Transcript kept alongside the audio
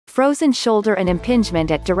frozen shoulder and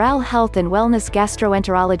impingement at Doral Health and Wellness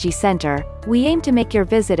Gastroenterology Center, we aim to make your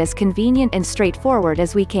visit as convenient and straightforward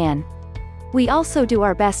as we can. We also do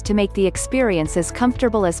our best to make the experience as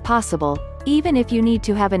comfortable as possible, even if you need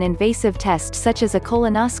to have an invasive test such as a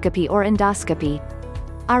colonoscopy or endoscopy.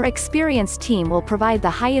 Our experienced team will provide the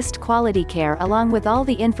highest quality care along with all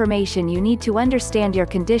the information you need to understand your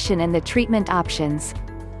condition and the treatment options.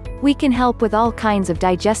 We can help with all kinds of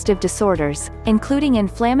digestive disorders, including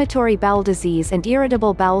inflammatory bowel disease and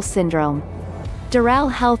irritable bowel syndrome.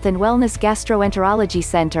 Doral Health and Wellness Gastroenterology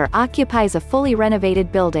Center occupies a fully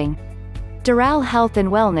renovated building. Doral Health and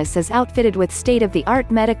Wellness is outfitted with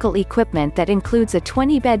state-of-the-art medical equipment that includes a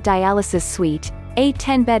 20-bed dialysis suite, a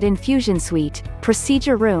 10-bed infusion suite,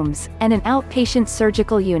 procedure rooms, and an outpatient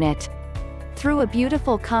surgical unit. Through a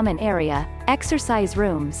beautiful common area, exercise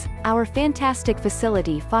rooms, our fantastic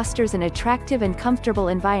facility fosters an attractive and comfortable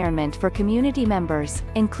environment for community members,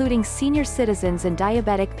 including senior citizens and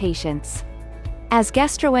diabetic patients. As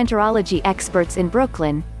gastroenterology experts in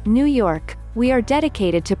Brooklyn, New York, we are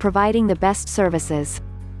dedicated to providing the best services.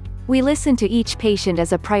 We listen to each patient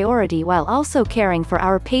as a priority while also caring for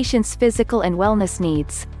our patients' physical and wellness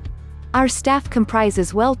needs. Our staff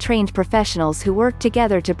comprises well-trained professionals who work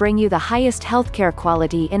together to bring you the highest healthcare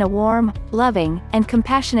quality in a warm, loving, and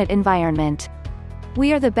compassionate environment.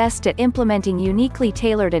 We are the best at implementing uniquely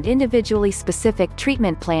tailored and individually specific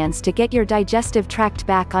treatment plans to get your digestive tract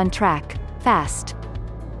back on track, fast.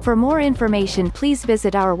 For more information, please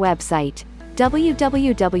visit our website,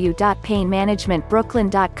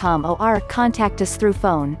 www.painmanagementbrooklyn.com, or contact us through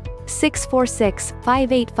phone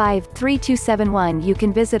 646-585-3271. You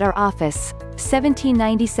can visit our office,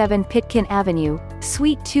 1797 Pitkin Avenue,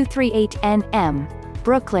 Suite 238 NM,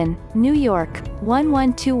 Brooklyn, New York,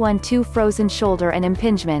 11212. Frozen shoulder and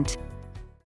impingement.